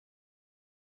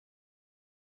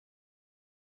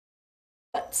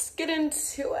Let's get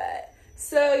into it.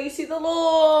 So you see the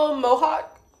little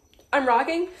mohawk I'm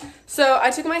rocking? So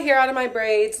I took my hair out of my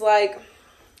braids like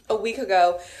a week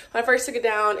ago. When I first took it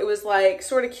down, it was like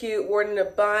sort of cute, wore it in a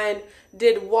bun,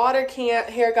 did water camp,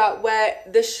 hair got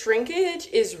wet. The shrinkage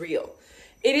is real.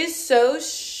 It is so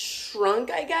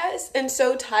shrunk, I guess, and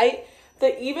so tight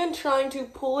that even trying to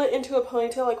pull it into a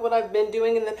ponytail like what I've been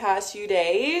doing in the past few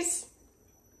days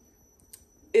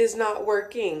is not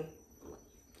working.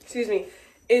 Excuse me.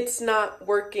 It's not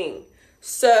working.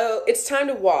 So it's time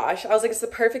to wash. I was like, it's the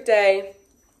perfect day.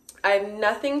 I have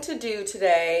nothing to do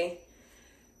today.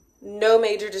 No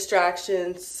major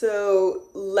distractions. So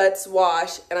let's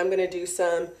wash, and I'm going to do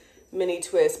some mini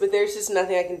twists, but there's just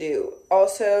nothing I can do.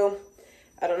 Also,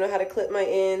 I don't know how to clip my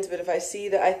ends, but if I see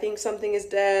that I think something is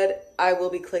dead, I will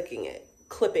be clipping it,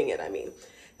 I mean.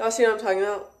 Y'all see what I'm talking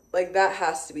about? Like, that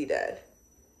has to be dead.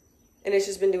 And it's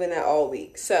just been doing that all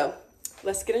week. So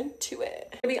let's get into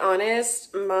it. To be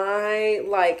honest, my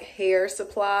like hair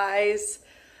supplies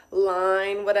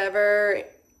line, whatever,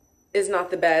 is not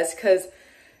the best because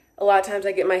a lot of times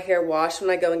I get my hair washed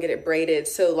when I go and get it braided.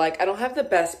 So like I don't have the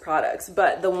best products,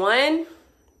 but the one,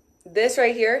 this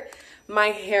right here, my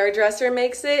hairdresser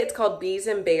makes it. It's called Bees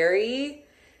and Berry.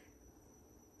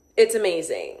 It's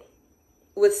amazing.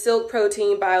 With silk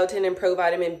protein, biotin, and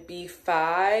provitamin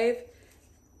B5.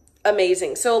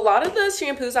 Amazing. So a lot of the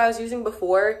shampoos I was using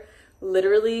before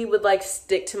literally would like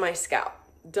stick to my scalp.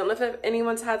 Don't know if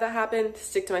anyone's had that happen,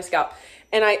 stick to my scalp.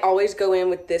 And I always go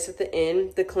in with this at the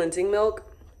end, the cleansing milk.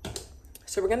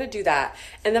 So we're going to do that.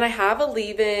 And then I have a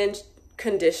leave-in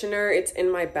conditioner. It's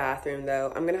in my bathroom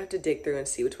though. I'm going to have to dig through and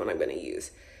see which one I'm going to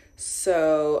use.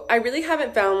 So I really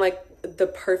haven't found like the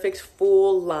perfect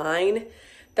full line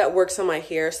that works on my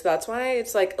hair. So that's why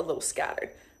it's like a little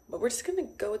scattered. But we're just gonna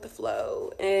go with the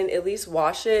flow and at least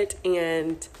wash it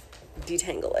and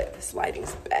detangle it. This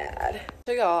lighting's bad.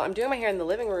 So y'all, I'm doing my hair in the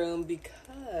living room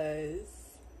because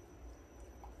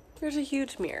there's a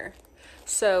huge mirror.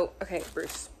 So, okay,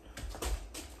 Bruce.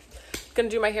 Gonna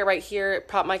do my hair right here,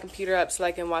 prop my computer up so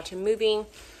I can watch a movie.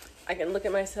 I can look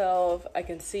at myself, I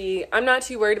can see. I'm not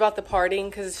too worried about the parting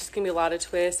because it's just gonna be a lot of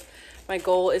twists. My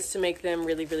goal is to make them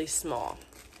really, really small.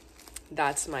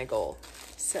 That's my goal.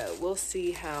 So we'll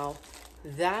see how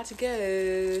that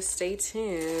goes. Stay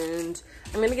tuned.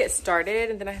 I'm gonna get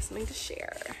started and then I have something to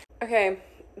share. Okay,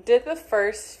 did the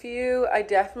first few. I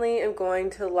definitely am going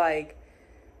to like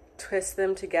twist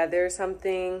them together or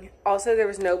something. Also, there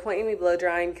was no point in me blow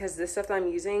drying because this stuff that I'm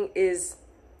using is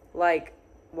like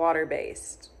water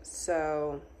based.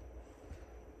 So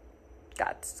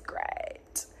that's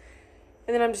great.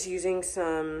 And then I'm just using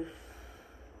some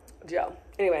gel.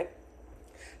 Anyway.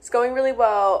 It's going really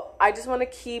well. I just want to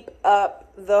keep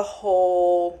up the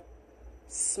whole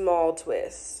small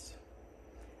twist.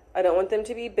 I don't want them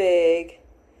to be big,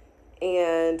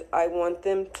 and I want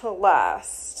them to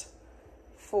last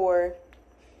for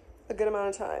a good amount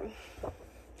of time.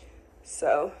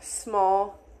 So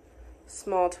small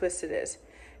twist it is.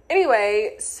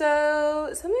 Anyway, so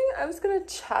something I was going to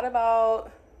chat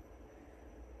about,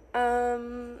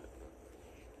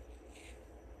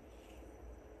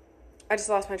 I just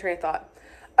lost my train of thought.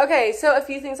 Okay, so a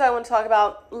few things I want to talk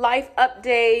about. Life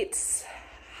updates,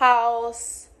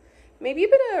 house, maybe a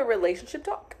bit of relationship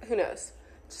talk. Who knows?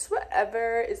 Just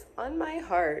whatever is on my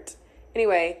heart.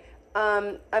 Anyway,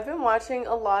 I've been watching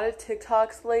a lot of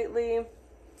TikToks lately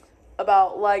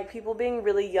about like people being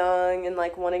really young and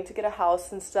like wanting to get a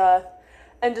house and stuff.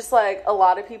 And just like a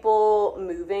lot of people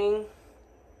moving.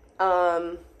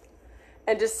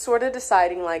 And just sort of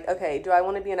deciding like, okay, do I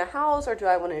want to be in a house or do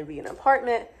I want to be in an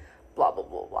apartment? Blah, blah,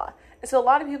 blah, blah. And so a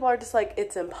lot of people are just like,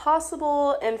 it's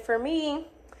impossible. And for me,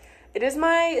 it is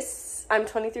I'm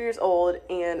 23 years old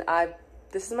and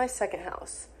this is my second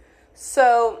house.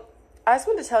 So I just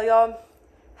want to tell y'all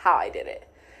how I did it.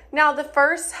 Now, the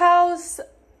first house,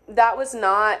 that was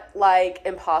not like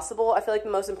impossible. I feel like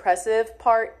the most impressive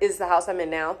part is the house I'm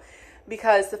in now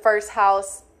because the first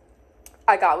house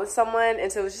I got with someone,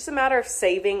 and so it was just a matter of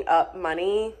saving up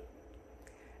money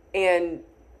and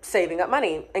getting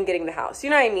the house.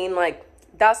 You know what I mean? Like,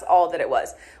 that's all that it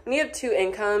was. When you have two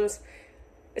incomes,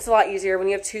 it's a lot easier. When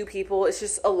you have two people, it's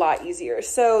just a lot easier.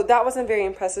 So that wasn't very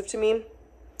impressive to me.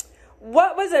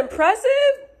 What was impressive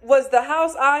was the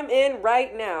house I'm in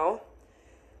right now.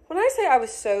 When I say I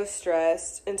was so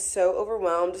stressed and so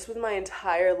overwhelmed just with my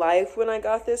entire life when I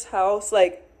got this house,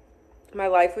 like, my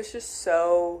life was just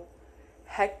so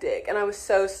hectic and I was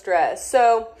so stressed.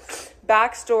 So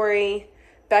backstory,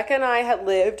 Becca and I had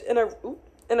lived in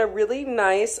a really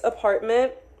nice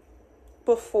apartment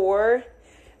before,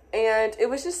 and it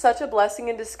was just such a blessing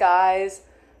in disguise.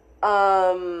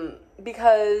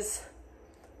 because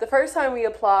the first time we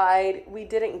applied, we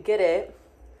didn't get it.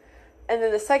 And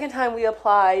then the second time we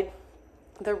applied,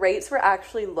 the rates were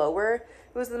actually lower.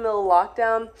 It was in the middle of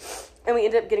lockdown, and we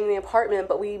ended up getting the apartment,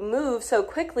 but we moved so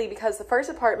quickly because the first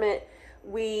apartment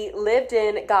we lived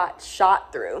in got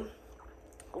shot through.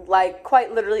 Like,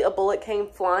 quite literally, a bullet came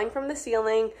flying from the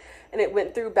ceiling, and it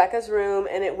went through Becca's room,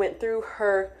 and it went through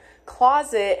her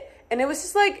closet, and it was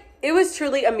just like, it was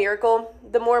truly a miracle.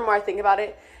 The more and more I think about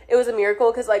it, it was a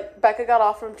miracle, because like Becca got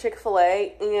off from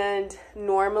Chick-fil-A, and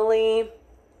normally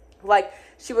like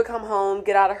she would come home,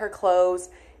 get out of her clothes,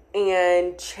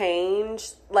 and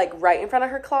change like right in front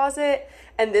of her closet.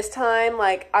 And this time,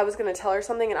 like, I was gonna tell her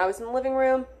something, and I was in the living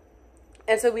room,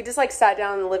 and so we just like sat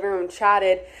down in the living room,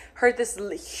 chatted, heard this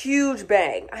huge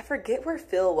bang. I forget where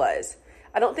Phil was.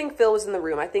 I don't think Phil was in the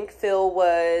room. I think Phil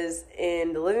was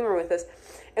in the living room with us.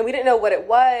 And we didn't know what it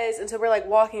was. And so we're like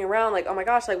walking around like, oh my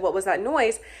gosh, like what was that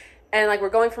noise? And like we're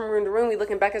going from room to room. We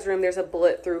look in Becca's room. There's a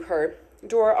bullet through her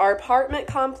door. Our apartment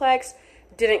complex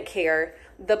didn't care.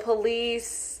 The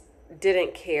police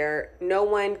didn't care. No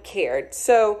one cared.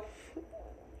 So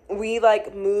we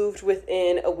like moved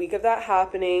within a week of that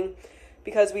happening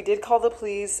because we did call the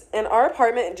police. And our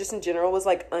apartment just in general was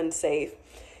like unsafe.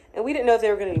 And we didn't know if they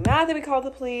were going to be mad that we called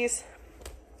the police.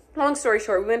 Long story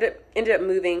short, we ended up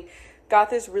moving, got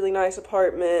this really nice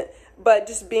apartment. But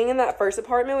just being in that first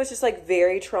apartment was just like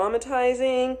very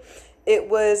traumatizing. It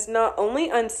was not only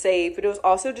unsafe, but it was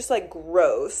also just like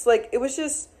gross. Like it was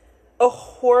just a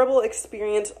horrible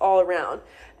experience all around.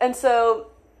 And so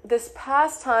this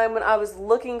past time when I was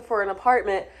looking for an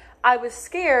apartment, I was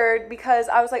scared because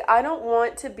I was like, I don't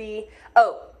want to be,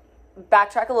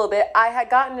 backtrack a little bit. I had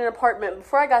gotten an apartment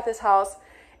before I got this house.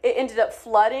 It ended up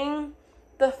flooding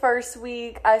the first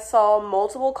week. I saw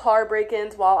multiple car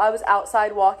break-ins while I was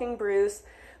outside walking Bruce,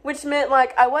 which meant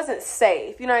like I wasn't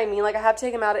safe. You know what I mean? Like I have to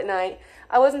take him out at night.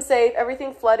 I wasn't safe.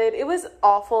 Everything flooded. It was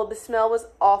awful. The smell was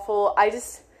awful. I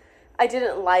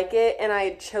didn't like it, and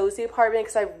I chose the apartment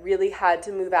because I really had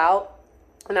to move out,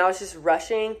 and I was just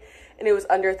rushing, and it was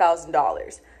under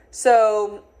 $1,000.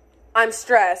 So I'm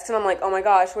stressed, and I'm like, oh my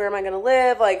gosh, where am I going to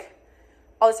live? Like,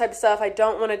 all this type of stuff. I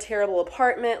don't want a terrible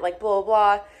apartment, like, blah,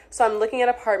 blah, blah. So I'm looking at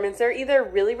apartments. They're either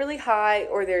really, really high,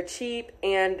 or they're cheap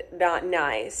and not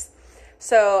nice.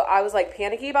 So I was, like,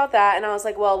 panicky about that, and I was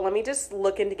like, well, let me just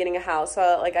look into getting a house.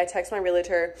 So, like, I text my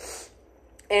realtor,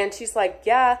 and she's like,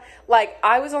 yeah. Like,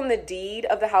 I was on the deed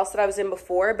of the house that I was in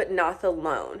before, but not the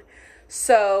loan.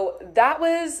 So that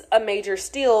was a major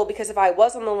steal because if I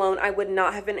was on the loan, I would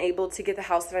not have been able to get the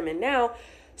house that I'm in now.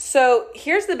 So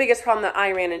here's the biggest problem that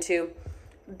I ran into.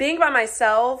 Being by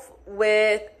myself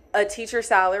with a teacher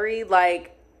salary,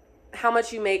 like how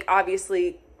much you make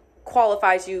obviously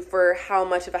qualifies you for how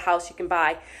much of a house you can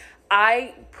buy.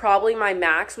 My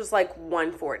max was like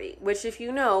 140, which if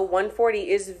you know, 140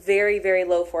 is very, very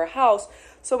low for a house.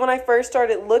 So when I first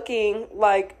started looking,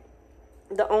 like,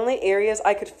 the only areas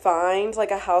I could find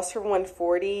like a house for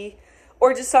 140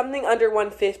 or just something under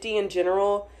 150 in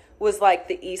general was like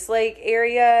the Eastlake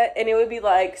area, and it would be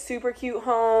like super cute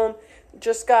home,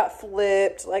 just got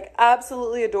flipped, like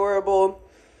absolutely adorable.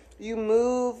 You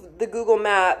move the Google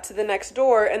map to the next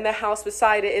door and the house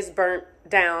beside it is burnt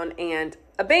down and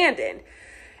abandoned.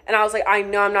 And I was like, I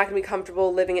know I'm not gonna be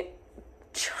comfortable living it.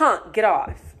 Chunk, get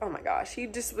off. Oh my gosh, he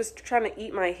just was trying to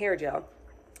eat my hair gel.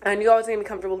 I knew I was going to be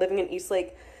comfortable living in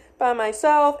Eastlake by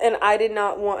myself, and I did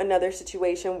not want another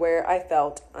situation where I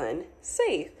felt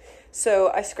unsafe.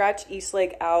 So I scratched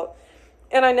Eastlake out,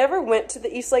 and I never went to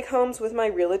the Eastlake homes with my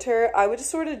realtor. I would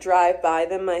just sort of drive by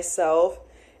them myself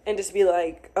and just be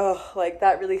like, oh, like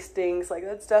that really stinks. Like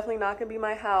that's definitely not going to be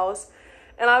my house.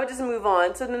 And I would just move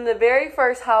on. So then the very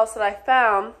first house that I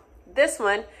found, this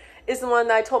one, is the one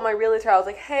that I told my realtor. I was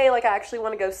like, hey, like I actually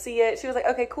want to go see it. She was like,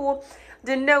 okay, cool.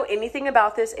 Didn't know anything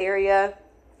about this area,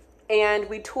 and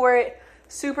we toured it.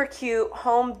 Super cute.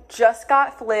 Home just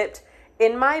got flipped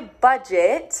in my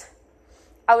budget.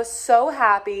 I was so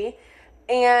happy,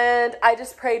 and I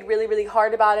just prayed really, really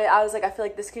hard about it. I was like, I feel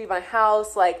like this could be my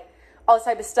house, like all this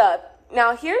type of stuff.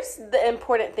 Now, here's the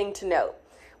important thing to note.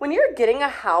 When you're getting a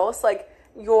house, like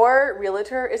your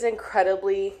realtor is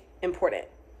incredibly important.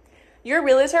 Your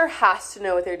realtor has to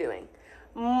know what they're doing.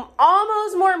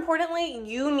 Almost more importantly,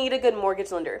 you need a good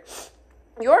mortgage lender.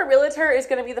 Your realtor is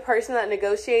going to be the person that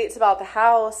negotiates about the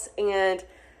house and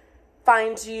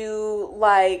finds you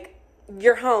like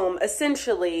your home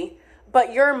essentially,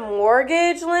 but your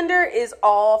mortgage lender is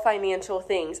all financial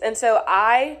things. And so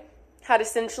I had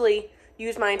essentially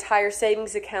used my entire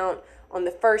savings account on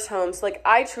the first home. So like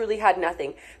I truly had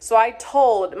nothing. So I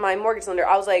told my mortgage lender,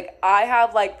 I was like, I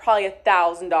have like probably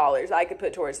 $1,000 I could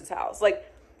put towards this house. Like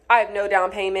I have no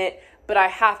down payment, but I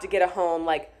have to get a home.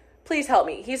 Like, please help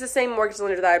me. He's the same mortgage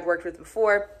lender that I'd worked with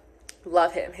before.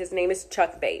 Love him. His name is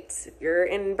Chuck Bates. If you're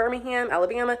in Birmingham,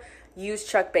 Alabama, use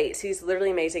Chuck Bates. He's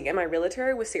literally amazing. And my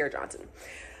realtor was Sarah Johnson.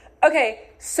 Okay,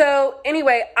 so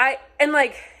anyway, I feel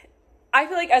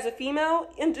like as a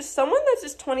female and just someone that's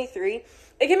just 23,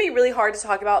 it can be really hard to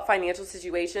talk about financial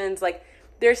situations. Like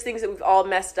there's things that we've all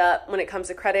messed up when it comes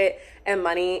to credit and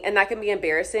money, and that can be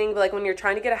embarrassing. But like when you're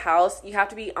trying to get a house, you have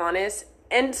to be honest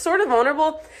and sort of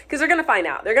vulnerable, because they're going to find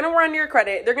out. They're going to run your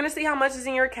credit. They're going to see how much is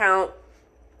in your account.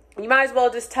 You might as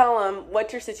well just tell them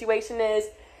what your situation is.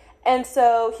 And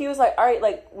so he was like, all right,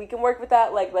 like we can work with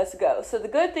that. Like, let's go. So the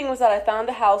good thing was that I found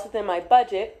a house within my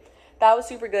budget. That was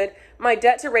super good. My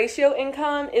debt to ratio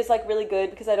income is like really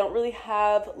good because I don't really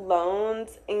have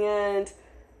loans. And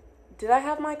did I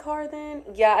have my car then?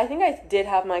 Yeah, I think I did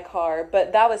have my car,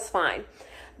 but that was fine.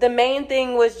 The main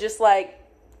thing was just like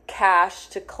cash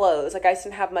to close. Like I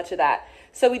didn't have much of that.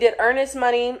 So we did earnest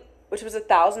money, which was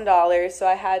 $1,000. So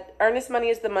I had earnest money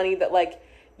is the money that like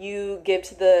you give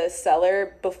to the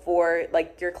seller before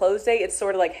like your close date. It's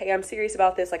sort of like, hey, I'm serious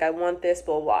about this. Like I want this,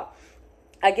 blah, blah.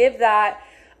 I give that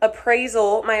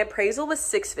appraisal. My appraisal was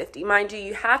 $650. Mind you,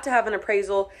 you have to have an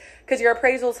appraisal because your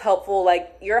appraisal is helpful.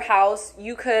 Like your house,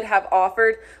 you could have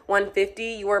offered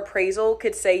 $150. Your appraisal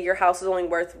could say your house is only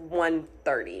worth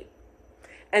 $130.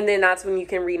 And then that's when you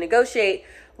can renegotiate.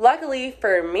 Luckily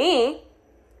for me,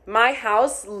 my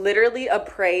house literally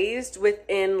appraised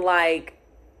within like,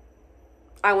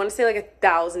 I want to say like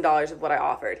 $1,000 of what I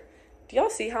offered. Do y'all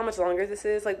see how much longer this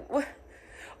is? Like,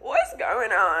 what's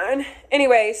going on?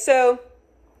 Anyway, so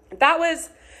that was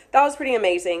pretty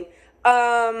amazing.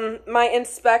 My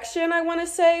inspection, I want to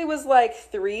say, was like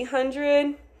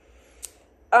 $300.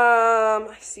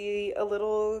 I see a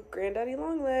little granddaddy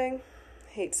long leg.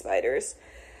 Hate spiders.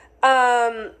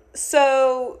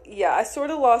 So yeah, I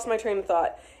sort of lost my train of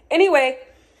thought. Anyway,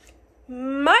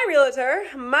 my realtor,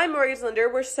 my mortgage lender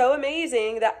were so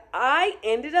amazing that I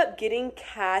ended up getting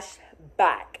cash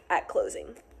back at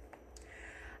closing.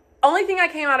 Only thing I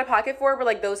came out of pocket for were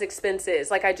like those expenses.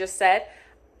 Like I just said,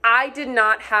 I did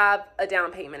not have a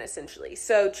down payment essentially.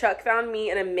 So Chuck found me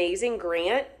an amazing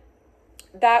grant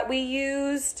that we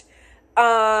used.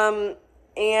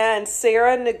 And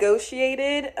Sarah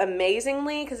negotiated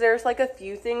amazingly because there's like a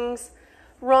few things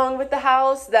wrong with the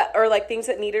house that are like things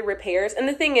that needed repairs. And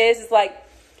the thing is like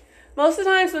most of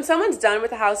the times when someone's done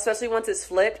with the house, especially once it's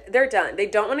flipped, they're done. They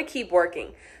don't want to keep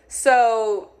working.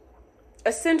 So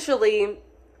essentially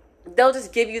they'll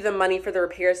just give you the money for the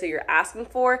repairs that you're asking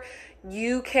for.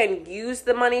 You can use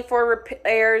the money for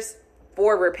repairs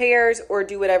or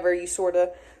do whatever you sort of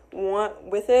want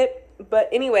with it. But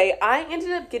anyway, I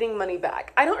ended up getting money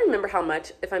back. I don't remember how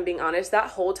much, if I'm being honest.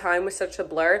 That whole time was such a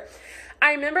blur.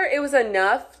 I remember it was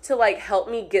enough to like help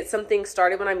me get something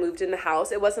started when I moved in the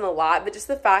house. It wasn't a lot, but just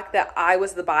the fact that I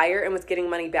was the buyer and was getting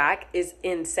money back is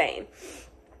insane.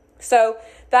 So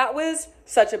that was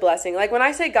such a blessing. Like when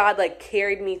I say God like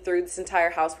carried me through this entire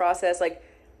house process, like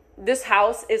this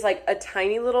house is like a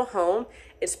tiny little home.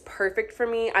 It's perfect for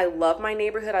me. I love my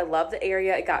neighborhood. I love the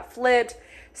area. It got flipped.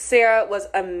 Sarah was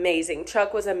amazing.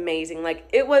 Chuck was amazing. Like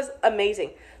it was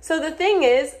amazing. So the thing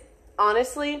is,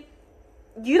 honestly,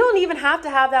 you don't even have to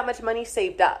have that much money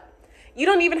saved up. You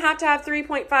don't even have to have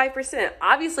 3.5%.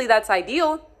 Obviously that's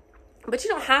ideal, but you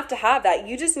don't have to have that.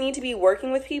 You just need to be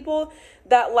working with people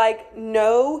that like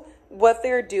know what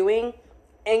they're doing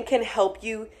and can help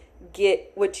you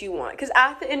get what you want. Because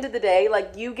at the end of the day,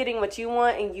 like you getting what you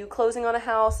want and you closing on a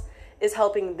house is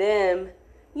helping them,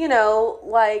 you know,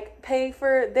 like pay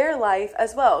for their life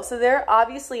as well. So they're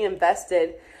obviously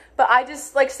invested. But I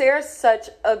just like Sarah's such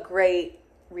a great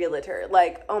realtor.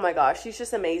 Like, oh my gosh, she's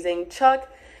just amazing.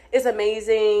 Chuck is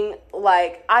amazing.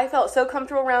 Like I felt so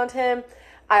comfortable around him.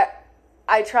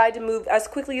 I tried to move as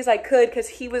quickly as I could because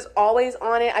he was always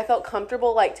on it. I felt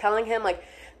comfortable like telling him like,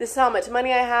 this is how much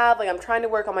money I have. Like I'm trying to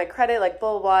work on my credit, like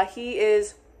blah, blah, blah. He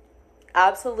is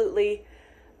absolutely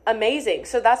amazing.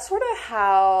 So that's sort of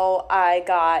how I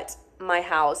got my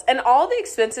house. And all the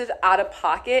expenses out of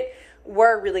pocket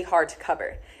were really hard to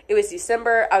cover. It was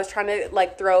December. I was trying to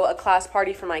like throw a class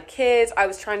party for my kids. I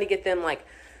was trying to get them like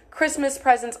Christmas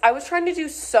presents. I was trying to do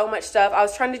so much stuff. I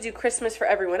was trying to do Christmas for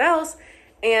everyone else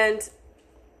and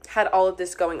had all of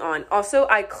this going on. Also,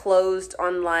 I closed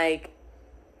on like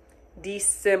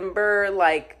December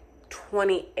like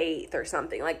 28th or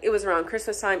something. Like it was around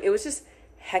Christmas time. It was just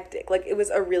hectic. Like it was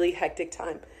a really hectic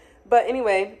time. But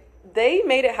anyway, they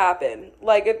made it happen.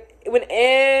 Like when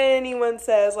anyone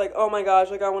says like, oh my gosh,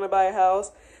 like I want to buy a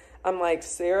house, I'm like,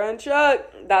 Sarah and Chuck,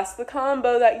 that's the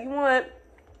combo that you want.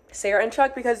 Sarah and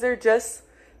Chuck, because they're just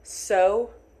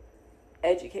so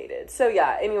educated. So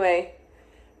yeah, anyway,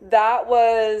 that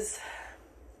was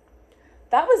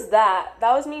that.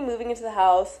 That was me moving into the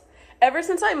house. Ever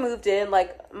since I moved in,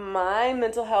 like, my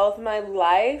mental health, my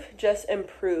life just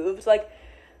improves. Like,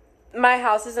 my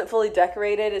house isn't fully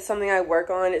decorated. It's something I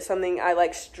work on. It's something I,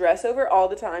 like, stress over all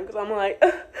the time because I'm like,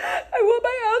 I want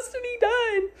my house to be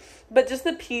done. But just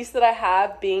the peace that I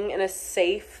have being in a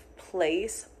safe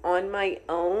place on my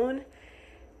own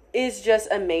is just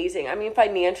amazing. I mean,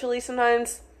 financially,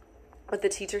 sometimes with the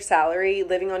teacher salary,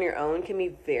 living on your own can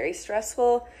be very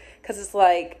stressful because it's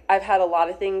like I've had a lot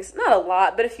of things, not a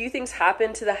lot, but a few things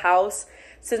happen to the house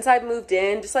since I've moved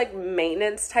in, just like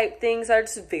maintenance type things that are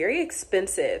just very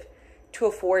expensive to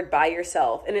afford by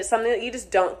yourself. And it's something that you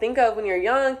just don't think of when you're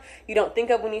young. You don't think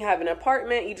of when you have an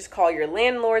apartment. You just call your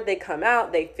landlord. They come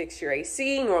out. They fix your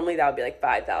AC. Normally that would be like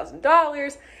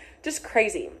 $5,000. Just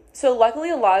crazy. So luckily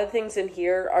a lot of things in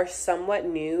here are somewhat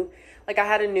new. Like I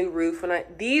had a new roof when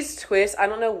these twists, I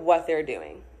don't know what they're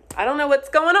doing. I don't know what's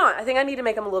going on. I think I need to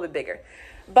make them a little bit bigger.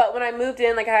 But when I moved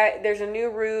in, like there's a new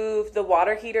roof. The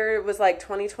water heater was like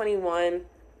 2021.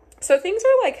 So things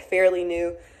are like fairly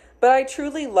new. But I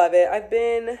truly love it. I've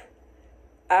been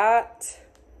at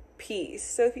peace.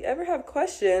 So if you ever have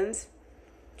questions,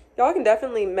 y'all can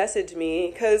definitely message me.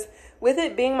 Because with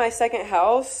it being my second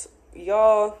house,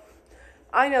 y'all,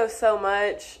 I know so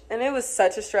much. And it was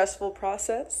such a stressful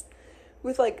process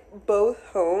with like both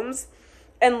homes.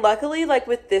 And luckily, like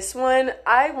with this one,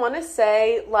 I want to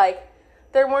say like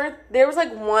there was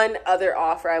like one other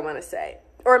offer, I want to say.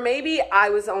 Or maybe I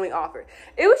was the only offer.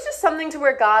 It was just something to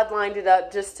where God lined it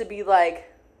up just to be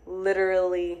like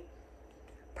literally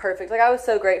perfect. Like I was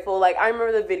so grateful. Like I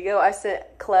remember the video I sent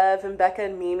Clev and Becca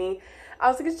and Mimi. I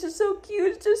was like, it's just so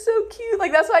cute. It's just so cute.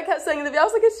 Like that's what I kept saying in the video. I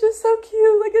was like, it's just so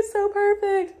cute. Like it's so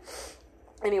perfect.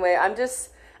 Anyway,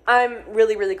 I'm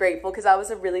really, really grateful because that was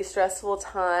a really stressful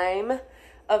time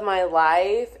of my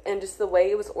life. And just the way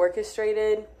it was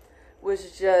orchestrated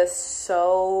was just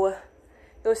so...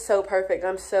 It was so perfect.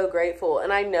 I'm so grateful.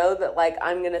 And I know that, like,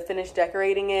 I'm going to finish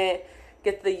decorating it,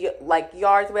 get the, like,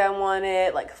 yard the way I want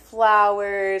it, like,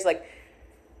 flowers, like,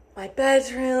 my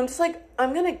bedroom. Just, like,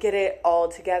 I'm going to get it all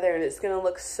together, and it's going to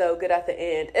look so good at the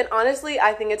end. And honestly,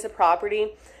 I think it's a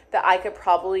property that I could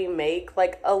probably make,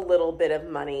 like, a little bit of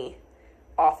money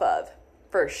off of,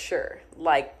 for sure.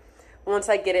 Like, once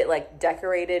I get it, like,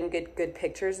 decorated and get good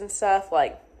pictures and stuff,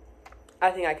 like, I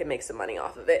think I could make some money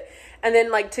off of it. And then,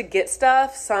 like, to get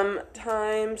stuff,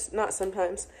 not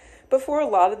sometimes, but for a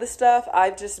lot of the stuff,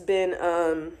 I've just been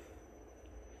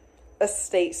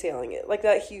estate sailing it. Like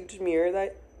that huge mirror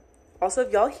that... Also,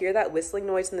 if y'all hear that whistling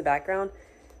noise in the background,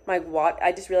 I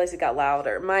just realized it got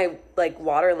louder. My, like,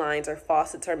 water lines or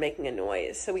faucets are making a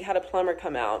noise. So we had a plumber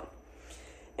come out.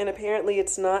 And apparently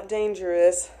it's not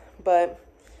dangerous, and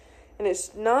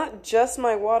it's not just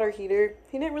my water heater.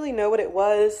 He didn't really know what it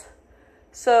was.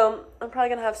 So I'm probably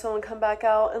going to have someone come back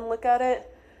out and look at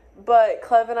it. But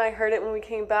Clev and I heard it when we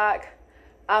came back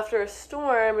after a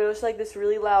storm. It was like this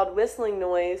really loud whistling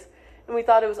noise. And we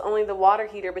thought it was only the water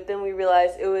heater. But then we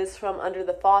realized it was from under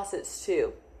the faucets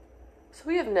too. So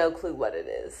we have no clue what it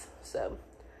is. So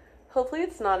hopefully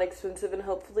it's not expensive and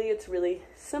hopefully it's really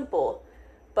simple.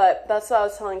 But that's what I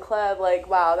was telling Clev. Like,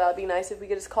 wow, that would be nice if we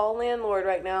could just call a landlord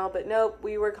right now. But nope,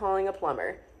 we were calling a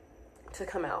plumber to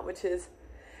come out, which is...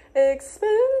 expensive.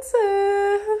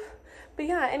 But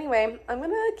yeah, anyway, I'm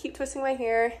gonna keep twisting my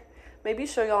hair, maybe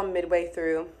show y'all midway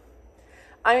through.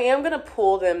 I am gonna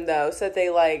pull them though so that they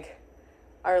like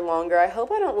are longer. I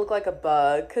hope I don't look like a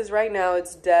bug because right now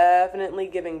it's definitely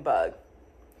giving bug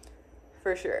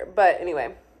for sure. But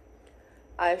anyway,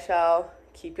 I shall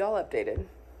keep y'all updated.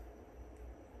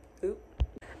 Oop.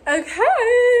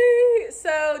 Okay,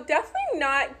 so definitely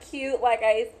not cute like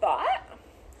I thought.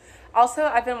 Also,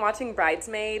 I've been watching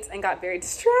Bridesmaids and got very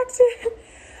distracted.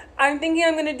 I'm thinking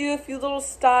I'm going to do a few little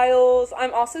styles.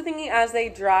 I'm also thinking as they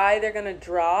dry, they're going to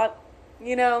drop,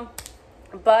 you know.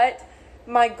 But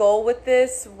my goal with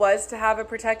this was to have a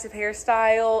protective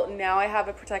hairstyle. Now I have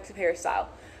a protective hairstyle.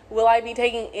 Will I be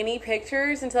taking any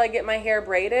pictures until I get my hair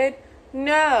braided?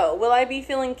 No. Will I be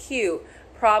feeling cute?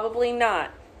 Probably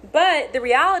not. But the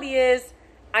reality is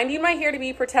I need my hair to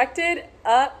be protected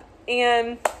up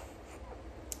and...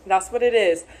 that's what it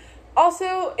is.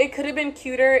 Also, it could have been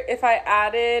cuter if I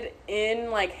added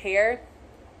in like hair,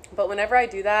 but whenever I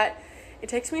do that, it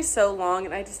takes me so long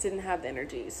and I just didn't have the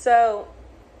energy. So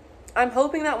I'm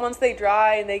hoping that once they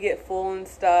dry and they get full and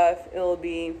stuff, it'll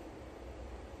be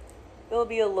It'll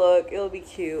be a look. It'll be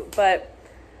cute. But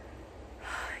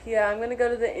yeah, I'm gonna go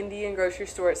to the Indian grocery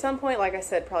store at some point, like I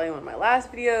said, probably in one of my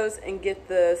last videos, and get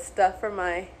the stuff for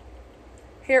my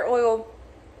hair oil.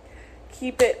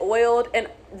 Keep it oiled, and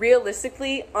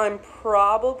realistically, I'm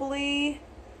probably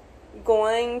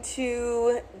going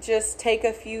to just take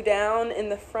a few down in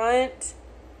the front,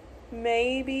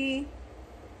 maybe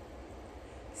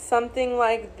something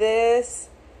like this,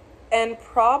 and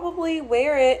probably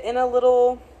wear it in a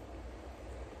little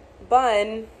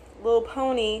bun, little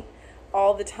pony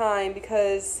all the time,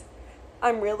 because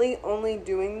I'm really only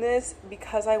doing this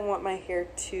because I want my hair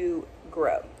to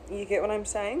grow. You get what I'm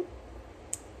saying?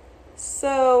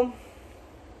 So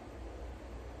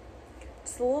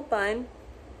just a little bun,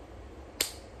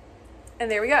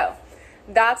 and there we go.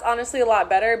 That's honestly a lot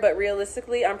better, but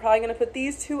realistically, I'm probably going to put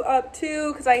these two up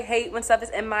too, because I hate when stuff is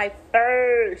in my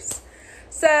face.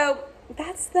 So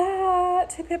that's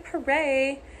that. Hip hip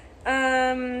hooray.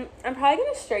 I'm probably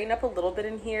going to straighten up a little bit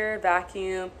in here,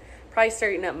 vacuum, probably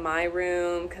straighten up my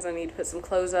room because I need to put some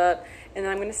clothes up, and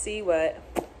then I'm going to see what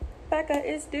Becca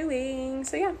is doing.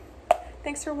 So yeah,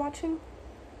 thanks for watching.